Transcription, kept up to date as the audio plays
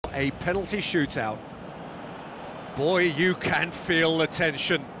a penalty shootout. Boy, you can feel the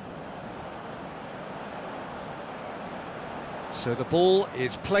tension. So the ball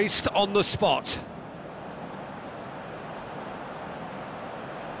is placed on the spot.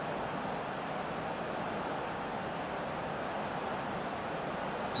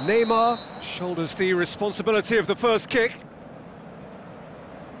 Neymar shoulders the responsibility of the first kick.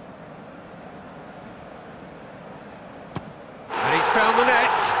 And he's found the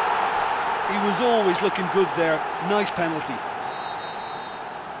net. He was always looking good there. Nice penalty.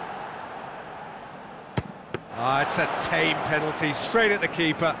 Ah, it's a tame penalty, straight at the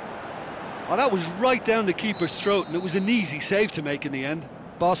keeper. Oh, that was right down the keeper's throat, and it was an easy save to make in the end.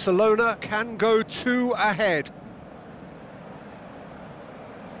 Barcelona can go 2 ahead.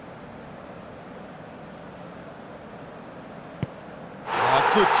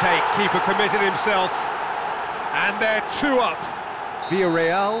 Oh, good take, keeper committed himself. And they're 2 up.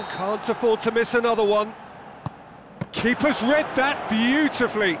 Villarreal can't afford to miss another one. Keeper's read that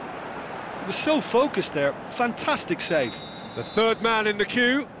beautifully. He was so focused there. Fantastic save. The third man in the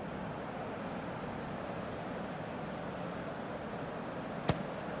queue.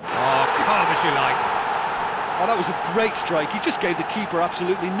 Oh, calm as you like. Oh, that was a great strike. He just gave the keeper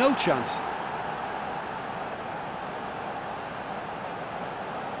absolutely no chance.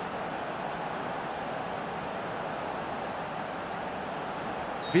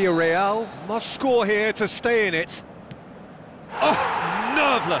 Villarreal must score here to stay in it. Oh,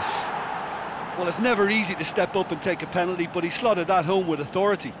 nerveless. Well, it's never easy to step up and take a penalty, but he slotted that home with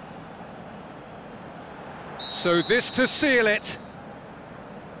authority. So this to seal it.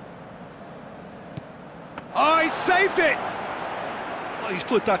 Oh, he saved it! Well, he's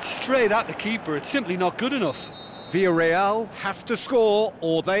put that straight at the keeper. It's simply not good enough. Villarreal have to score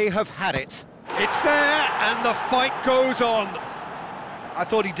or they have had it. It's there and the fight goes on. I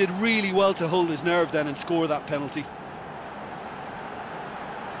thought he did really well to hold his nerve then and score that penalty.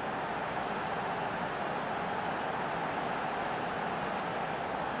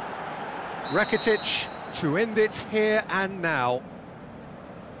 Rakitic to end it here and now.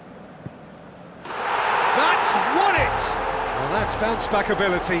 That's won it! Well, that's bounce-back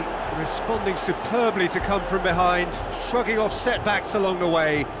ability, responding superbly to come from behind, shrugging off setbacks along the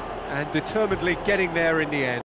way, and determinedly getting there in the end.